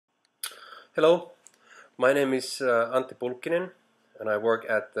Hello, my name is Antti Pulkkinen and I work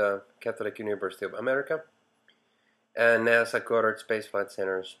at the Catholic University of America and NASA Goddard Space Flight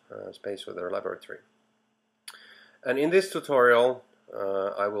Center's Space Weather Laboratory. And in this tutorial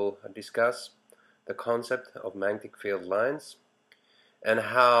I will discuss the concept of magnetic field lines and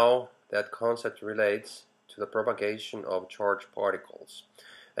how that concept relates to the propagation of charged particles.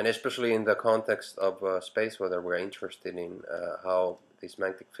 And especially in the context of space weather, we're interested in how these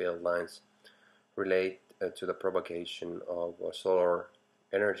magnetic field lines relate to the propagation of solar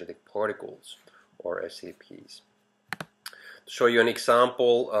energetic particles, or SEPs. To show you an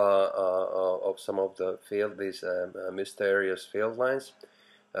example of some of these mysterious field lines,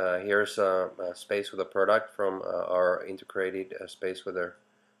 here's a space weather product from our integrated space weather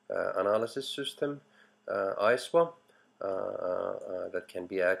analysis system, iswa, that can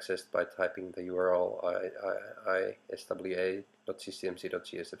be accessed by typing the URL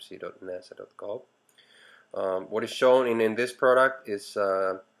iswa.gsfc.nasa.gov. What is shown in this product is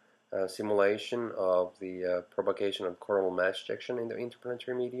a simulation of the propagation of coronal mass ejection in the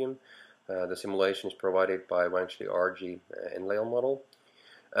interplanetary medium. The simulation is provided by Wangsley RG Enlil model.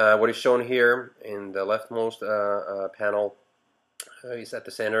 What is shown here in the leftmost panel is at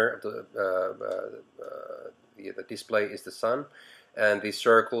the center of the display is the Sun, and these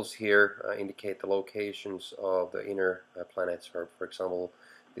circles here indicate the locations of the inner planets. For example,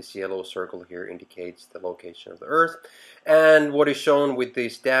 this yellow circle here indicates the location of the Earth, and what is shown with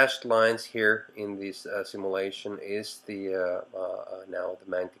these dashed lines here in this simulation is the now the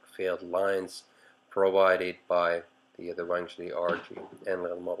magnetic field lines provided by the Wangsley RG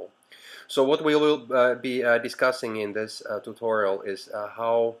Enlil model. So what we will be discussing in this tutorial is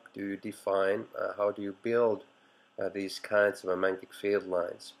how do you define, how do you build these kinds of magnetic field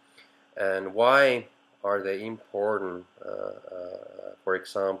lines, and why are they important, for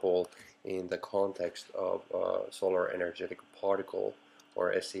example, in the context of solar energetic particle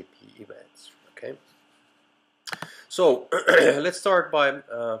or SEP events. Okay, so let's start by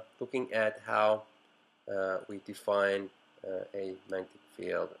looking at how we define a magnetic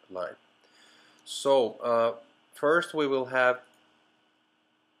field line. So first we will have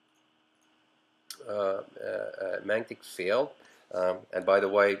a magnetic field, and by the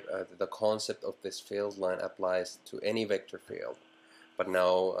way, the concept of this field line applies to any vector field, but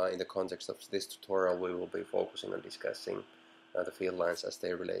now in the context of this tutorial we will be focusing on discussing the field lines as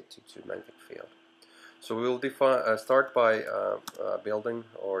they relate to magnetic field. So we will start by building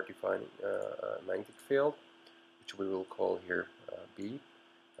or defining a magnetic field, which we will call here B.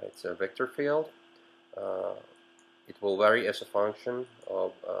 It's a vector field. It will vary as a function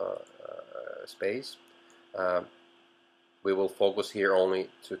of space. We will focus here only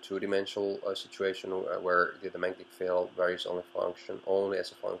to two-dimensional situation where the magnetic field varies only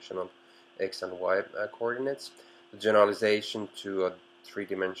as a function of x and y coordinates. The generalization to a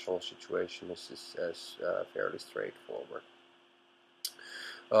three-dimensional situation is fairly straightforward.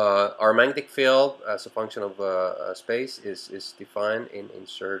 Our magnetic field as a function of space is defined in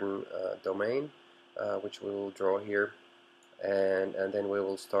certain domain, which we will draw here, and then we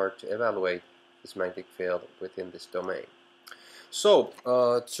will start to evaluate this magnetic field within this domain. So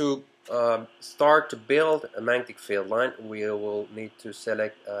to start to build a magnetic field line, we will need to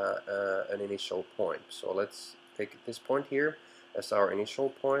select an initial point. So let's take this point here as our initial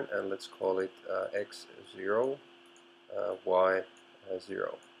point, and let's call it x0,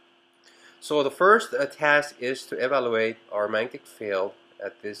 y0. So the first task is to evaluate our magnetic field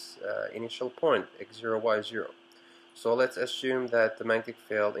at this initial point, x0, y0. So let's assume that the magnetic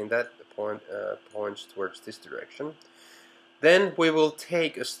field in that point points towards this direction. Then we will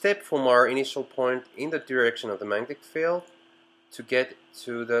take a step from our initial point in the direction of the magnetic field to get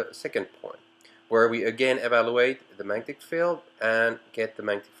to the second point, where we again evaluate the magnetic field and get the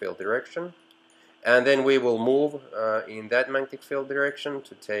magnetic field direction. And then we will move in that magnetic field direction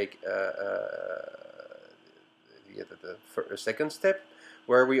to take the second step,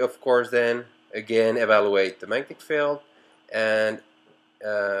 where we of course then again evaluate the magnetic field and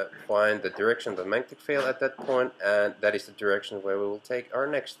find the direction of the magnetic field at that point, and that is the direction where we will take our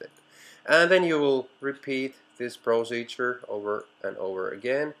next step. And then you will repeat this procedure over and over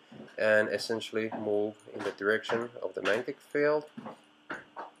again and essentially move in the direction of the magnetic field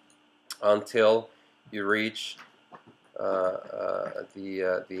until you reach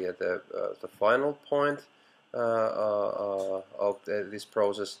the final point of this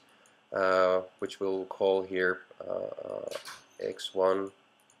process, which we'll call here x1,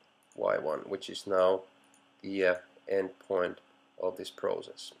 y1, which is now the end point of this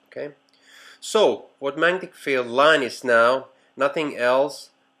process. Okay, so what magnetic field line is now nothing else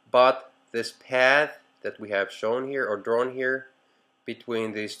but this path that we have shown here or drawn here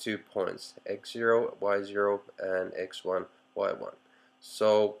between these 2 points, x0, y0, and x1, y1.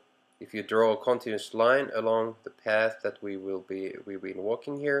 So if you draw a continuous line along the path that we've been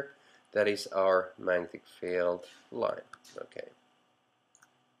walking here, that is our magnetic field line. Okay.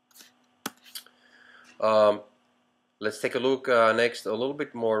 Let's take a look next, a little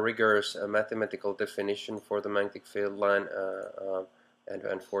bit more rigorous mathematical definition for the magnetic field line,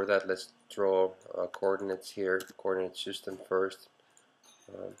 and for that let's draw coordinates here, coordinate system first.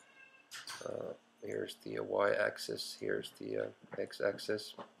 Here's the y-axis, here's the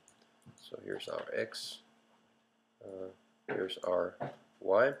x-axis. So here's our x, here's our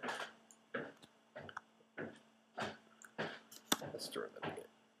y. Let's draw that again.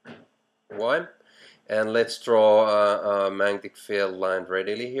 Y. And let's draw a magnetic field line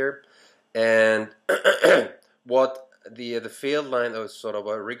readily here. And what the field line, or sort of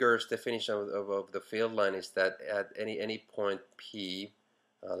a rigorous definition of the field line, is that at any point P,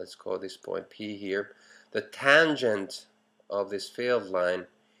 let's call this point P here, the tangent of this field line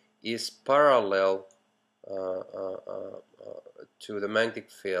is parallel to the magnetic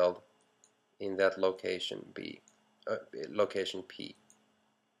field in that location location P.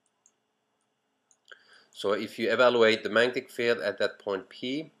 So if you evaluate the magnetic field at that point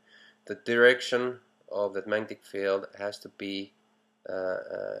P, the direction of that magnetic field has to be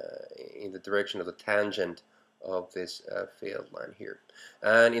in the direction of the tangent of this field line here.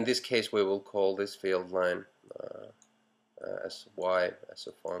 And in this case we will call this field line as y as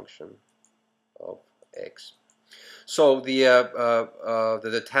a function of x. So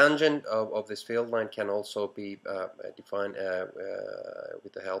the tangent of this field line can also be defined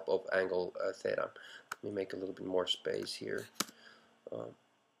with the help of angle theta. Let me make a little bit more space here.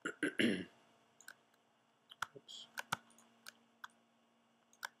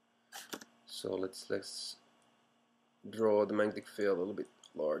 So let's draw the magnetic field a little bit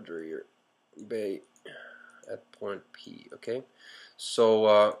larger here, bay at point P. Okay,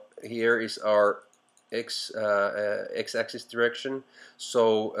 so here is our x-axis direction.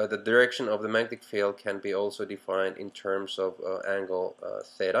 So the direction of the magnetic field can be also defined in terms of angle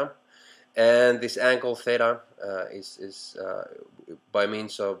theta. And this angle theta is by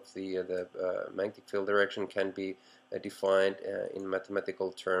means of the magnetic field direction can be defined in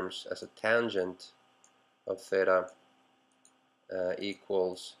mathematical terms as a tangent of theta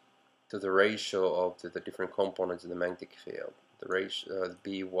equals to the ratio of the different components in the magnetic field. The ratio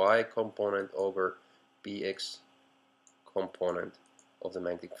by component over bx component of the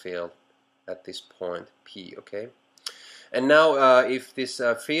magnetic field at this point P. Okay. And now if this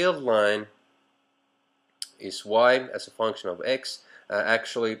field line is y as a function of x,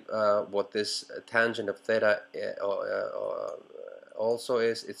 actually what this tangent of theta also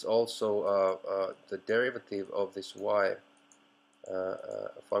is, it's also the derivative of this y,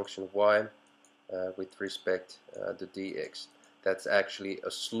 function of y with respect to dx. That's actually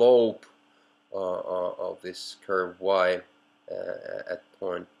a slope of this curve y at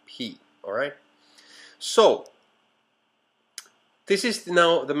point P. Alright? So this is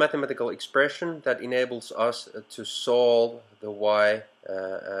now the mathematical expression that enables us to solve the y,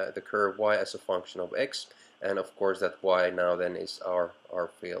 the curve y as a function of x, and of course that y now then is our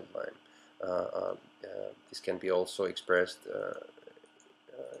field line. This can be also expressed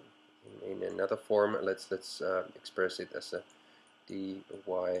in another form. Let's express it as a dy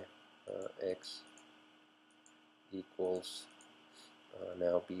x equals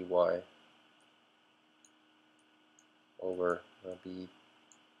now by over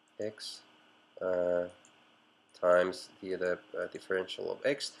bx times the differential of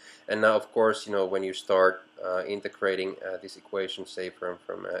x. And now of course, you know, when you start integrating this equation, say from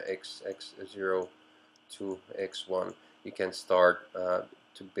x0 to x1, you can start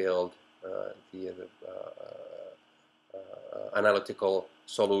to build the analytical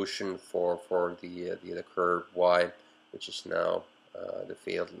solution for the curve y, which is now the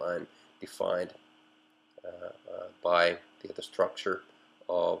field line defined by the structure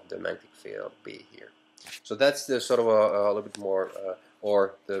of the magnetic field B here. So that's the sort of a little bit more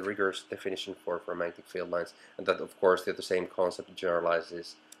or the rigorous definition for magnetic field lines, and that of course the same concept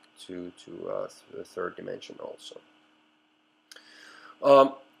generalizes to the third dimension also.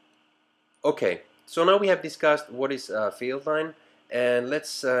 Okay, so now we have discussed what is a field line, and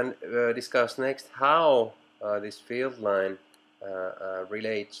let's discuss next how this field line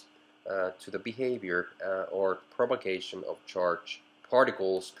relates to the behavior or propagation of charged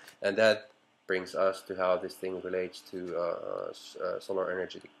particles, and that brings us to how this thing relates to solar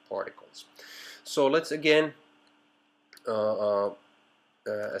energetic particles. So let's again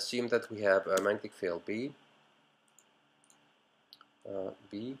assume that we have a magnetic field B,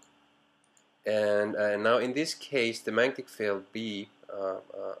 and now in this case the magnetic field B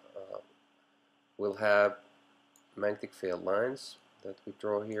will have magnetic field lines that we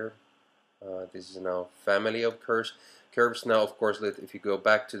draw here. This is now family of curves. Now, of course, if you go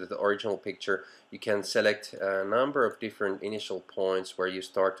back to the original picture, you can select a number of different initial points where you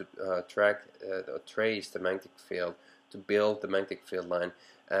start to trace the magnetic field to build the magnetic field line.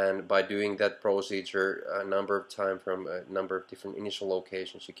 And by doing that procedure a number of times from a number of different initial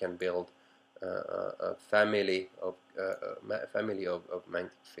locations, you can build a family of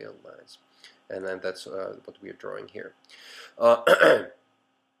magnetic field lines. And then that's what we are drawing here.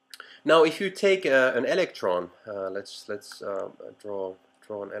 Now, if you take an electron, let's draw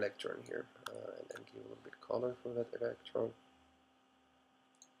an electron here, and then give a little bit of color for that electron.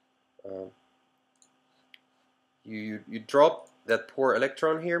 You drop that poor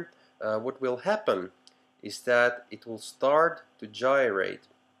electron here. What will happen is that it will start to gyrate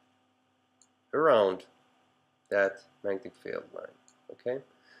around that magnetic field line. Okay,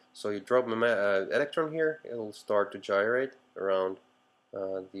 so you drop an electron here, it will start to gyrate around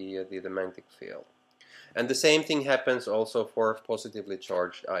the magnetic field. And the same thing happens also for positively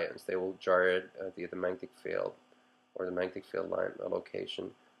charged ions. They will gyrate the magnetic field or the magnetic field line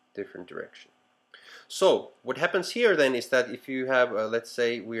location different direction. So what happens here then is that if you have, let's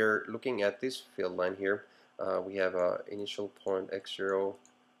say we are looking at this field line here, we have an initial point x0,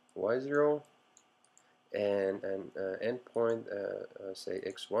 y0, and an endpoint, say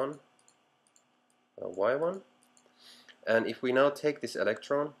x1, y1. And if we now take this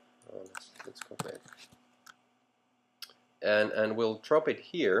electron, let's copy it, and we'll drop it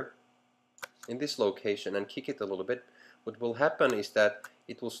here in this location and kick it a little bit, what will happen is that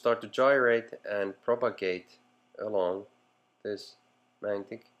it will start to gyrate and propagate along this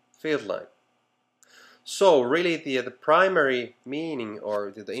magnetic field line. So really the primary meaning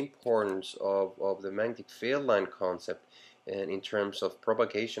or the importance of the magnetic field line concept, and in terms of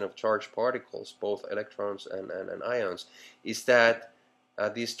propagation of charged particles, both electrons and ions, is that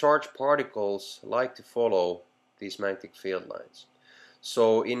these charged particles like to follow these magnetic field lines.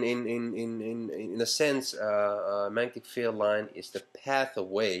 So in a sense, magnetic field line is the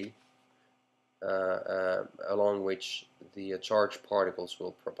pathway along which the charged particles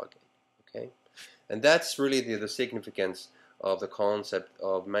will propagate. Okay, and that's really the significance of the concept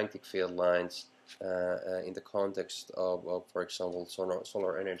of magnetic field lines in the context of for example,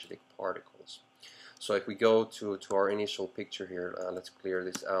 solar energetic particles. So if we go to our initial picture here, let's clear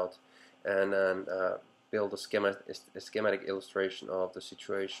this out and build a schematic illustration of the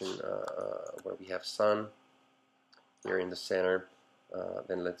situation where we have sun here in the center.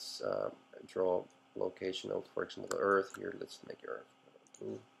 Then let's draw location of, for example, the Earth here. Let's make Earth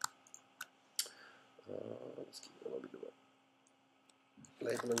blue. Let's give it a little bit of a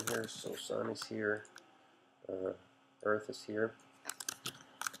labeling here. So sun is here, Earth is here.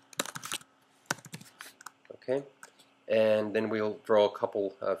 Okay, and then we'll draw a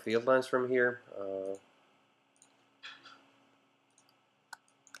couple field lines from here.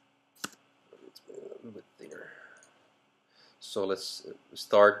 Let's make it a little bit thinner. So let's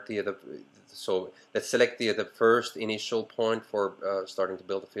start so let's select the first initial point for starting to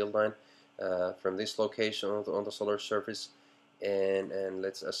build a field line from this location on the solar surface, and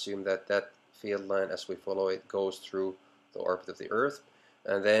let's assume that that field line, as we follow it, goes through the orbit of the Earth.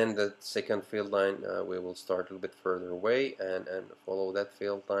 And then the second field line, we will start a little bit further away and follow that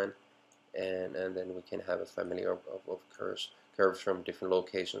field line, and then we can have a family of curves from different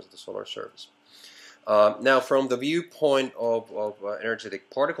locations of the solar surface. Now, from the viewpoint of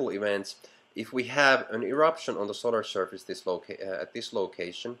energetic particle events, if we have an eruption on the solar surface at this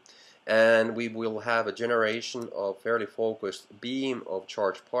location, and we will have a generation of fairly focused beam of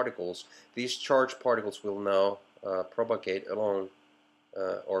charged particles, these charged particles will now propagate along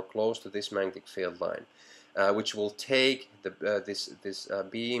or close to this magnetic field line, which will take this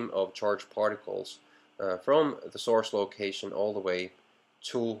beam of charged particles from the source location all the way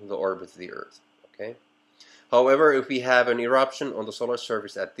to the orbit of the Earth. Okay. However, if we have an eruption on the solar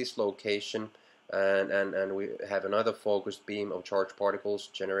surface at this location, and we have another focused beam of charged particles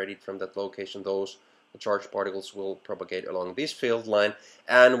generated from that location, those charged particles will propagate along this field line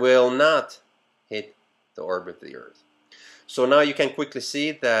and will not hit the orbit of the Earth. So now you can quickly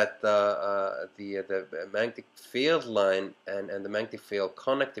see that the magnetic field line and the magnetic field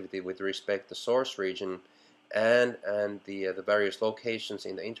connectivity with respect to source region and the various locations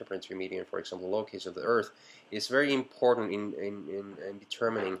in the interplanetary medium, for example, location of the Earth, is very important in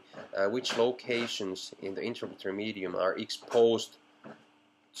determining which locations in the interplanetary medium are exposed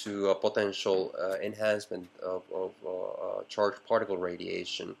to a potential enhancement of charged particle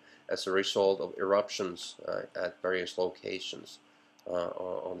radiation as a result of eruptions at various locations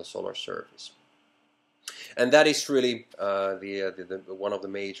on the solar surface. And that is really one of the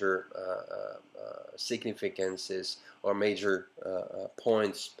major significances or major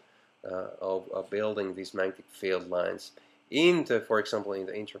points of building these magnetic field lines for example, in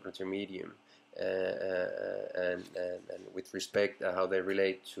the interpreter medium, and with respect how they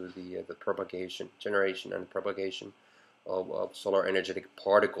relate to the generation and propagation of solar energetic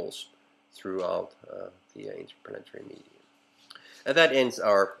particles throughout the interplanetary medium. And that ends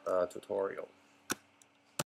our tutorial.